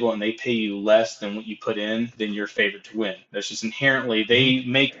craps table and they pay you less than what you put in, then you're favored to win. That's just inherently, Mhm. they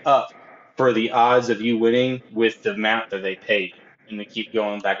make up for the odds of you winning with the amount that they pay you. And they keep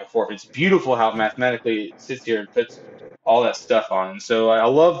going back and forth. It's beautiful how mathematically it sits here and puts all that stuff on. And so I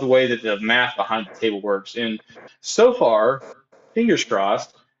love the way that the math behind the table works. And so far, fingers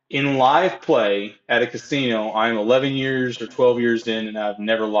crossed, in live play at a casino, I'm 11 years or 12 years in and I've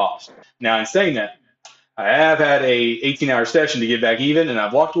never lost. Now, in saying that, I have had a 18-hour session to get back even, and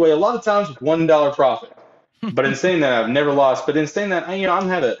I've walked away a lot of times with $1 profit. But in saying that, I've never lost. But in saying that, I'm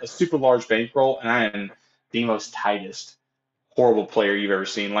had a super large bankroll, and I am the most tightest, horrible player you've ever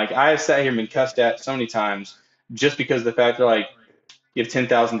seen. Like, I have sat here and been cussed at so many times just because of the fact that, like, you have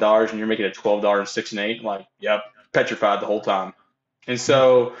 $10,000 and you're making a $12 6 and 8. I'm like, yep, petrified the whole time. And Yep.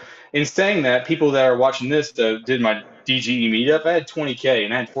 so, in saying that, people that are watching this did my DGE meetup. I had 20K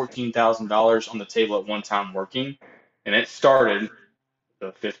and I had $14,000 on the table at one time working, and it started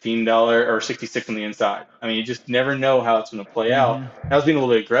the $15 or 66 on the inside. I mean, you just never know how it's going to play out. Mhm. I was being a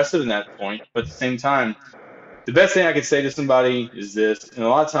little bit aggressive in that point, but at the same time, the best thing I could say to somebody is this, and a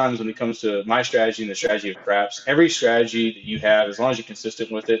lot of times when it comes to my strategy and the strategy of craps, every strategy that you have, as long as you're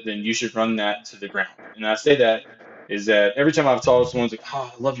consistent with it, then you should run that to the ground. And I say that is that every time I've told someone's like,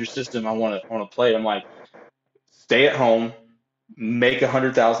 oh, I love your system, I want to play it. I'm like, stay at home, make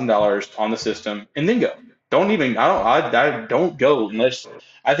 $100,000 on the system, and then go. Don't even I don't go unless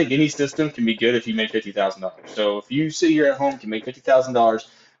I think any system can be good if you make $50,000. So if you sit here at home can make $50,000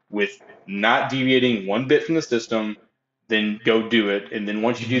 with not deviating one bit from the system, then go do it. And then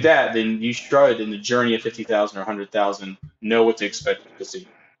once you do Mhm. that, then you stride in the journey of 50,000 or 100,000. Know what to expect to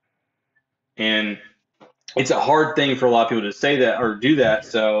see. And it's a hard thing for a lot of people to say that or do that.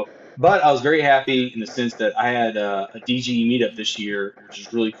 So, but I was very happy in the sense that I had a DGE meetup this year, which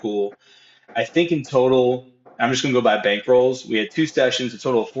is really cool. I think in total, I'm just going to go by bankrolls. We had 2 sessions, a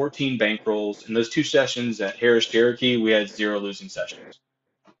total of 14 bankrolls. In those 2 sessions at Harris Cherokee, we had 0 losing sessions.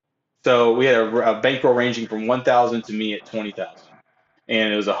 So we had a bankroll ranging from 1,000 to me at 20,000,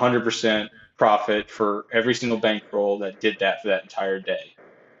 and it was 100% profit for every single bankroll that did that for that entire day.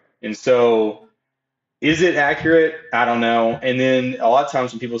 And so is it accurate? I don't know. And then a lot of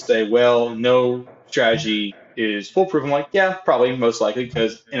times when people say, well, no strategy is foolproof, I'm like, yeah, probably most likely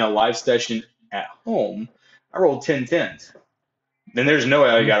because in a live session at home, I rolled 10 tens. Then there's no way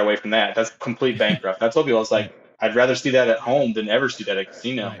I Mm, got away from that. That's complete bankrupt. I told people, I was like, right. I'd rather see that at home than ever see that at a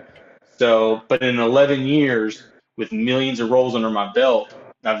casino. Right. So, but in 11 years with millions of rolls under my belt,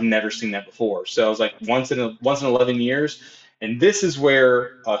 I've never seen that before. So I was like, once in 11 years, and this is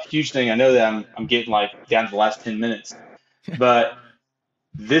where a huge thing. I know that I'm getting like down to the last 10 minutes, but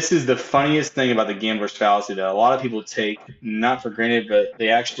this is the funniest thing about the gambler's fallacy that a lot of people take not for granted, but they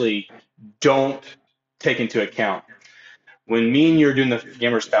actually don't take into account. When me and you are doing the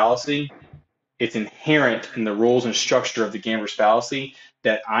gambler's fallacy, it's inherent in the rules and structure of the gambler's fallacy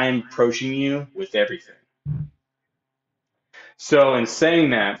that I'm approaching you with everything. So in saying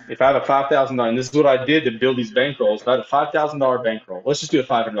that, if I have a $5,000, and this is what I did to build these bankrolls, if I had a $5,000 bankroll, let's just do a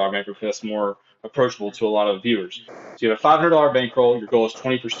 $500 bankroll because that's more approachable to a lot of viewers. So you have a $500 bankroll, your goal is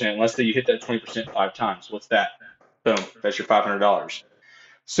 20%. Let's say you hit that 20% 5 times. What's that? Boom, that's your $500.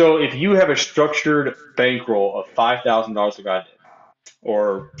 So if you have a structured bankroll of $5,000 like I did,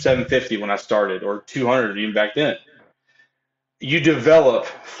 or 750 when I started, or 200 even back then, you develop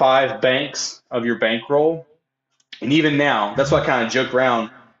 5 banks of your bankroll. And even now, that's why I kind of joke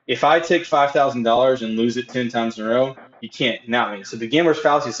around. If I take $5,000 and lose it 10 times in a row, you can't not me. So the gambler's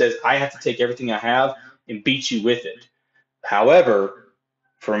fallacy says I have to take everything I have and beat you with it. However,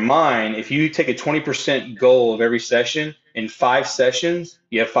 for mine, if you take a 20% goal of every session in 5 sessions,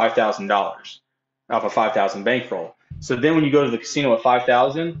 you have $5,000 off a 5,000 bankroll. So then when you go to the casino at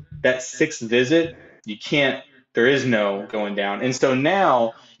 5,000, that sixth visit, you can't, there is no going down. And so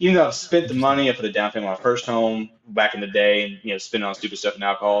now, even though I've spent the Interesting. money, I put it down paying my first home back in the day and, spending on stupid stuff and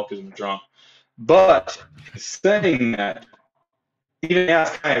alcohol because I'm drunk. But saying that, even now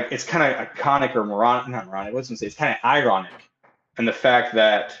it's kind of iconic or moronic, not moronic, what's going to say, it's kind of ironic and the fact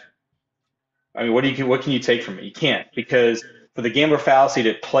that, I mean, what can you take from it? You can't, because for the gambler fallacy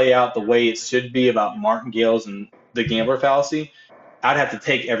to play out the way it should be about martingales and the gambler fallacy, I'd have to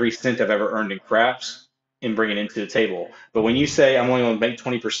take every cent I've ever earned in craps and bring it into the table. But when you say I'm only going to make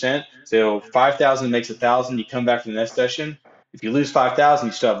 20%, so 5,000 makes 1,000, you come back to the next session. If you lose 5,000,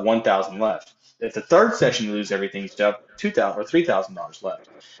 you still have 1,000 left. If the third session you lose everything, you still have 2,000 or $3,000 left,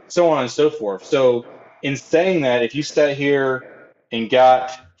 so on and so forth. So in saying that, if you sat here and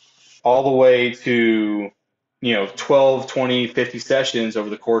got all the way to 12, 20, 50 sessions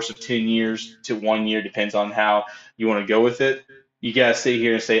over the course of 10 years to 1 year, depends on how you want to go with it. You got to sit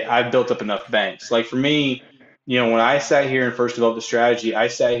here and say, I've built up enough banks. Like for me, when I sat here and first developed the strategy, I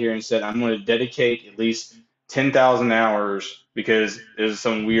sat here and said, I'm going to dedicate at least 10,000 hours, because there's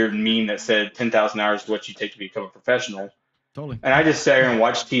some weird meme that said 10,000 hours is what you take to become a professional. Totally. And I just sat here and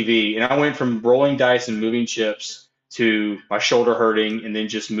watched TV, and I went from rolling dice and moving chips to my shoulder hurting, and then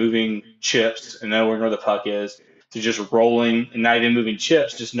just moving chips and knowing where the puck is, to just rolling and not even moving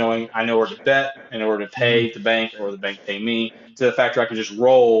chips, just knowing I know where to bet and where to Hmm. pay the bank or the bank pay me, to the fact where I can just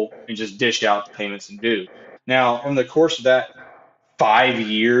roll and just dish out the payments and do. Now, over the course of that 5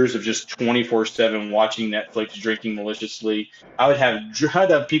 years of just 24/7 watching Netflix, drinking maliciously, I'd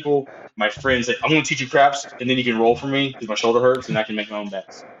have people, my friends, say, I'm going to teach you craps, and then you can roll for me because my shoulder hurts and I can make my own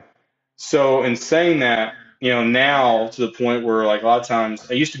bets. So in saying that, now to the point where like a lot of times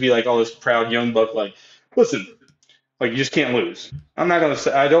I used to be like all this proud young buck, like, listen, like you just can't lose. I'm not gonna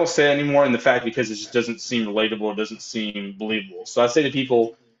say, I don't say it anymore in the fact because it just doesn't seem relatable, it doesn't seem believable. So I say to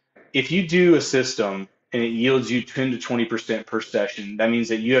people, if you do a system and it yields you 10 to 20% per session, that means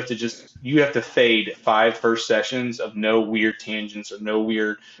that you have to fade 5 first sessions of no weird tangents or no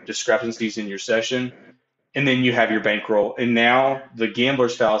weird discrepancies in your session, and then you have your bankroll. And now the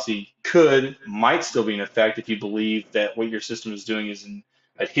gambler's fallacy might still be in effect if you believe that what your system is doing is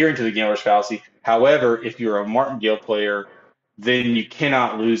adhering to the gambler's fallacy. However, if you're a martingale player, then you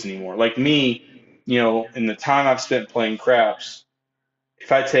cannot lose anymore. Like me, in the time I've spent playing craps,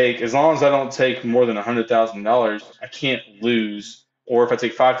 if I take, as long as I don't take more than $100,000, I can't lose. Or if I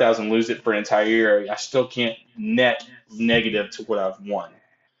take 5,000, lose it for an entire year, I still can't net negative to what I've won.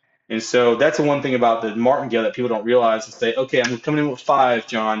 And so that's the one thing about the martingale that people don't realize, is say, okay, I'm coming in with 5,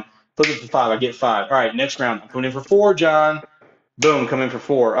 John. Flip it to 5, I get 5. All right, next round, I'm coming in for 4, John. Boom, come in for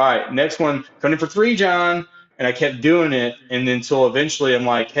 4. All right, next one, coming in for 3, John. And I kept doing it, and then until eventually I'm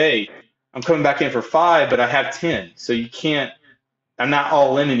like, hey, I'm coming back in for 5, but I have 10. So you can't, I'm not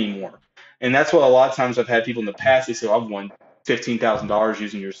all in anymore. And that's what a lot of times I've had people in the past, they say, oh, I've won $15,000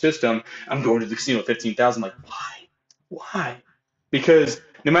 using your system. I'm going to the casino with 15,000. Like, why? Because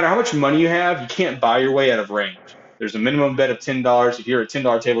no matter how much money you have, you can't buy your way out of range. There's a minimum bet of $10. If you're a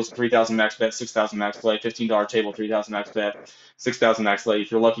 $10 table, it's a 3,000 max bet, 6,000 max play. $15 table, 3,000 max bet, 6,000 max play. If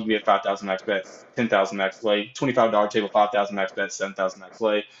you're lucky, you can be at 5,000 max bet, 10,000 max play. $25 table, 5,000 max bet, 7,000 max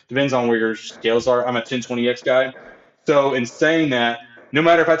play. Depends on where your scales are. I'm a 1020x guy. So in saying that, no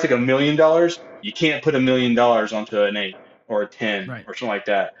matter if I take $1,000,000, you can't put $1,000,000 onto an 8 or a 10 Right. or something like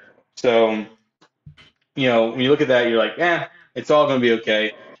that. So, when you look at that, you're like, it's all going to be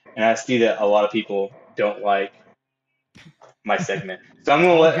okay. And I see that a lot of people don't like my segment. So It's all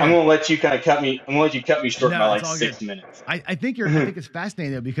I'm good. gonna let you kind of cut me. I'm gonna let you cut me short by No, like it's all good. 6 minutes. I think it's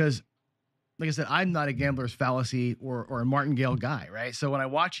fascinating though, because like I said, I'm not a gambler's fallacy or a martingale guy, right? So when I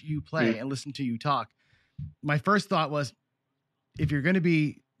watch you play and listen to you talk, my first thought was, if you're going to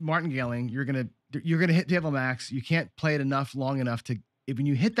be martingaling, you're going to hit table max. You can't play it long enough to, if when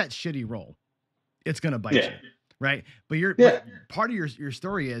you hit that shitty roll, it's going to bite you, right? But part of your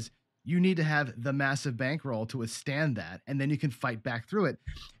story is you need to have the massive bankroll to withstand that, and then you can fight back through it.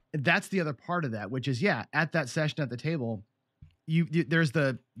 That's the other part of that, which is at that session at the table, there's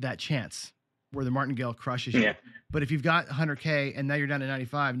that chance where the martingale crushes you. Yeah. But if you've got 100K and now you're down to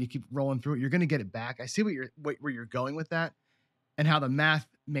 95 and you keep rolling through it, you're going to get it back. I see where you're going with that, and how the math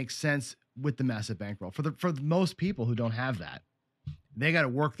makes sense with the massive bankroll. For most people who don't have that, they got to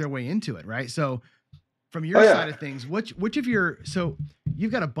work their way into it, right? So from your side of things, which of your, so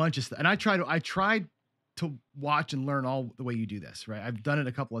you've got a bunch of stuff, and I tried to watch and learn all the way you do this, right? I've done it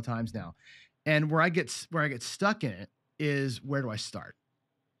a couple of times now, and where I get stuck in it is, where do I start?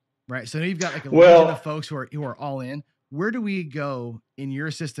 Right. So now you've got like a legion of folks who are all in. Where do we go in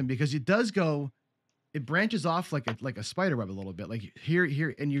your system? Because it branches off like a spider web a little bit, like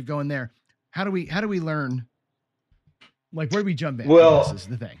here, and you're going there. How do we learn? Like, where do we jump in? Well, this is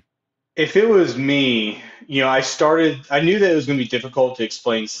the thing. If it was me, I knew that it was going to be difficult to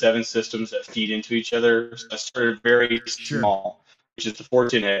explain 7 systems that feed into each other. So I started very small, which is the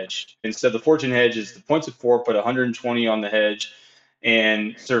 410 hedge. Instead, the 410 hedge is the points of 4, put 120 on the hedge,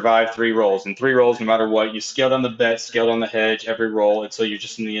 and survive 3 rolls. And 3 rolls, no matter what, you scale down the bet, scale down the hedge every roll until you're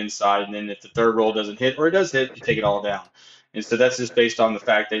just in the inside. And then if the 3rd roll doesn't hit, or it does hit, you take it all down. And so that's just based on the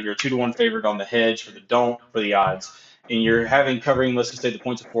fact that you're 2-to-1 favored on the hedge for the odds. And you're covering, let's just say, the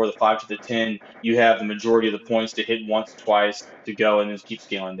points of 4, the 5 to the 10, you have the majority of the points to hit once, twice to go, and just keep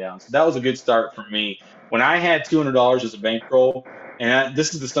scaling down. So that was a good start for me. When I had $200 as a bankroll, and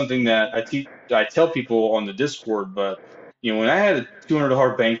this is something that I tell people on the Discord, but when I had a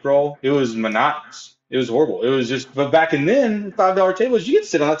 $200 bankroll, it was monotonous. It was horrible. It was just, but back then, $5 tables, you could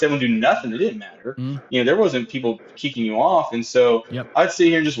sit on that table and do nothing. It didn't matter. There wasn't people kicking you off. And so I'd sit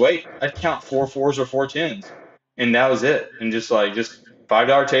here and just wait. I'd count 4 4s or 4 10s. And that was it. And just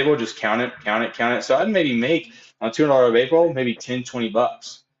 $5 table, just count it. So I'd maybe make on a $200 bankroll, maybe 10,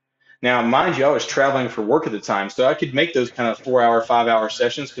 $20. Now, mind you, I was traveling for work at the time, so I could make those kind of 4-hour, 5-hour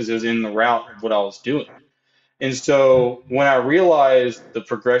sessions because it was in the route of what I was doing. And so when I realized the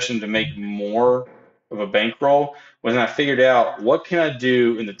progression to make more of a bankroll, when I figured out what can I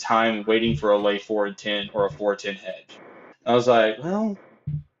do in the time waiting for a lay 4 and 10 or a 4-10 hedge, I was like, well,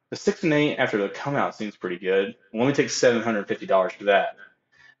 the 6 and 8 after the come out seems pretty good. Let me take $750 for that.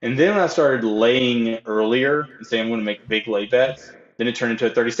 And then when I started laying earlier and saying I'm going to make big lay bets, then it turned into a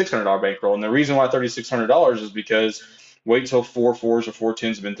 $3,600 bankroll. And the reason why $3,600 is because wait till 4 4s or 4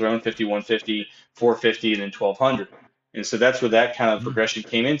 10s have been thrown, 50, 150, 450, and then 1,200. And so that's where that kind of progression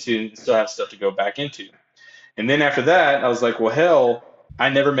came into, and still have stuff to go back into. And then after that, I was like, well, hell, I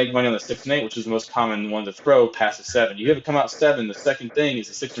never make money on the 6 and 8, which is the most common one to throw past the 7. You have it come out 7. The second thing is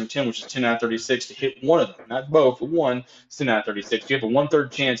the 6 and 10, which is 10 out of 36 to hit one of them, not both, but one. It's 10 out of 36. You have a 1/3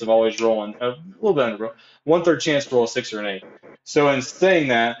 chance of always rolling, a little bit under 1/3 chance to roll a 6 or an 8. So in saying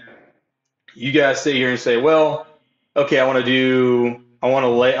that, you guys sit here and say, well, okay, I want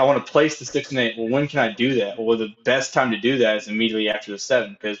to place the 6 and 8. Well, when can I do that? Well, the best time to do that is immediately after the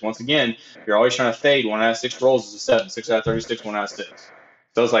 7, because once again, you're always trying to fade. 1 out of 6 rolls is a 7. 6 out of 36, 1 out of 6.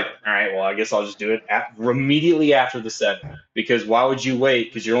 So I was like, all right, well, I guess I'll just do it immediately after the 7, because why would you wait?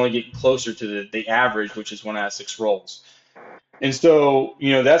 Because you're only getting closer to the average, which is 1 out of 6 rolls. And so,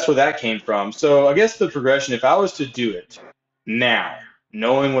 that's where that came from. So I guess the progression, if I was to do it now,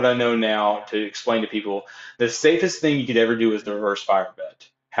 knowing what I know now to explain to people, the safest thing you could ever do is the reverse fire bet.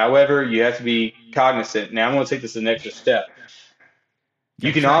 However, you have to be cognizant. Now I'm going to take this an extra step.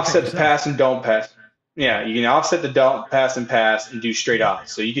 You can offset the pass and don't pass. Yeah, you can offset the don't pass and do straight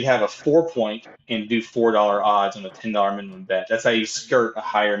odds. So you could have a 4-point and do $4 odds on a $10 minimum bet. That's how you skirt a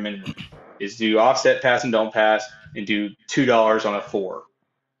higher minimum, is do offset pass and don't pass and do $2 on a 4.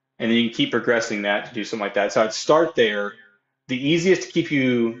 And then you can keep progressing that to do something like that. So I'd start there. The easiest to keep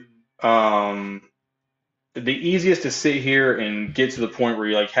you the easiest to sit here and get to the point where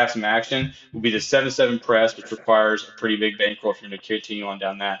you like have some action would be the 7-7 press, which requires a pretty big bankroll if you're going to continue on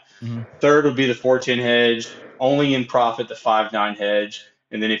down that. Mm-hmm. Third would be the 410 hedge, only in profit the 5-9 hedge.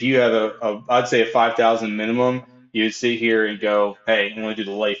 And then if you have I'd say a 5,000 minimum, you would sit here and go, hey, I'm going to do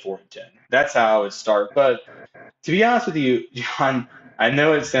the lay 4 and 10. That's how I would start. But to be honest with you, John, I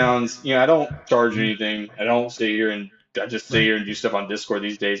know it sounds, I don't charge Mm-hmm. anything. I don't sit here and I just sit Right. here and do stuff on Discord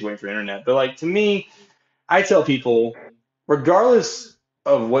these days waiting for internet. But like to me, I tell people, regardless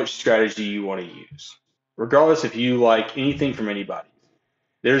of what strategy you want to use, regardless if you like anything from anybody,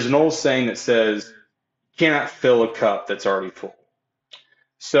 there's an old saying that says, you cannot fill a cup that's already full.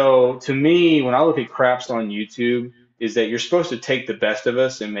 So to me, when I look at craps on YouTube, is that you're supposed to take the best of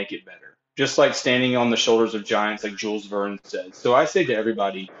us and make it better. Just like standing on the shoulders of giants, like Jules Verne said. So I say to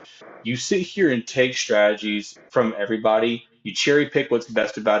everybody, you sit here and take strategies from everybody. You cherry pick what's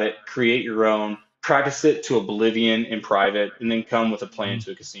best about it, create your own, practice it to oblivion in private, and then come with a plan Mm-hmm.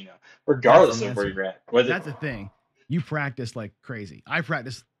 to a casino, That's regardless the of where answer. you're at. Whether That's the thing. You practice like crazy. I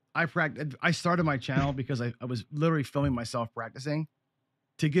practice. I started my channel because I was literally filming myself practicing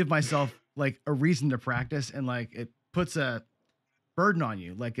to give myself like a reason to practice, and like it puts a burden on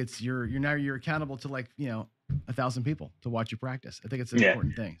you. Like it's you're accountable to like 1,000 people to watch you practice. I think it's an yeah,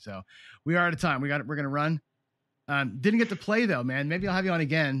 important thing. So we are out of time. We're gonna run. Didn't get to play though, man. Maybe I'll have you on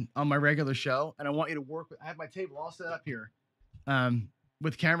again on my regular show, and I want you to work. I have my table all set up here,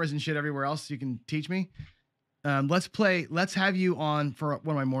 with cameras and shit everywhere else. So you can teach me. Let's play. Let's have you on for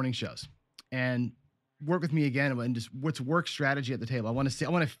one of my morning shows, and work with me again and just what's work strategy at the table. I want to see. I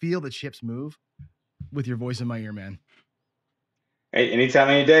want to feel the chips move with your voice in my ear, man. hey, anytime,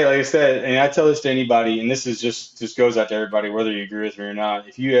 any day, like I said, and I tell this to anybody, and this is just goes out to everybody, whether you agree with me or not.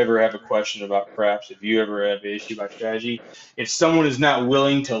 If you ever have a question about craps, if you ever have an issue about strategy, if someone is not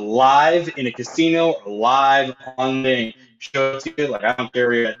willing to live in a casino or live on the show it to you, like I don't care,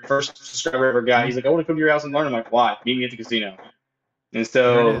 the first subscriber I ever got, Mhm. he's like, I want to come to your house and learn. I'm like, why? Meet me at the casino. And There it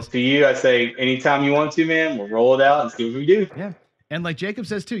so is. to you, I say, anytime you want to, man, we'll roll it out and see what we do. Yeah. And like Jacob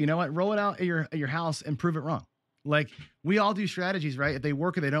says too, you know what? Roll it out at your house and prove it wrong. Like we all do strategies, right? If they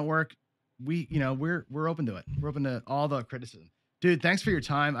work or they don't work, we're open to it. We're open to all the criticism. Dude, thanks for your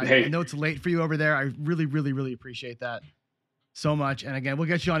time. I Hey, know it's late for you over there. I really, really, really appreciate that so much. And again, we'll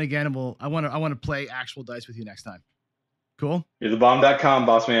get you on again, and I want to play actual dice with you next time. Cool. you're the bomb.com,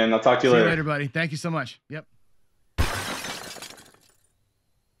 boss man. I'll talk to you See you later. later, buddy. Thank you so much. Yep.